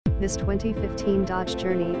This 2015 Dodge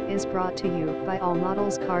Journey is brought to you by All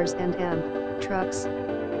Models Cars and Trucks.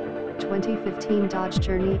 2015 Dodge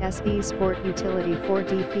Journey SE Sport Utility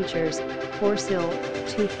 4D features 4-sill,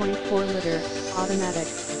 2.4-liter, automatic,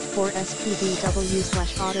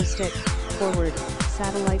 4SPVW/auto stick, forward,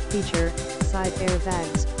 satellite feature, side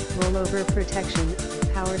airbags, rollover protection,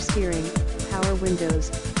 power steering, power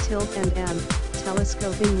windows, tilt and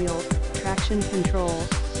telescoping wheel, traction control,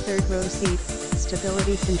 third row seats,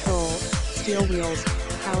 stability control, steel wheels,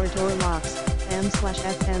 power door locks,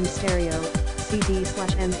 AM/FM stereo,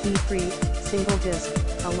 CD/MP3, single disc,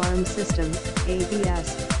 alarm system,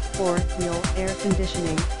 ABS, 4-wheel air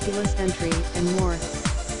conditioning, keyless entry and more.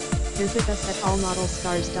 Visit us at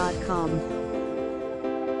allmodelscars.com.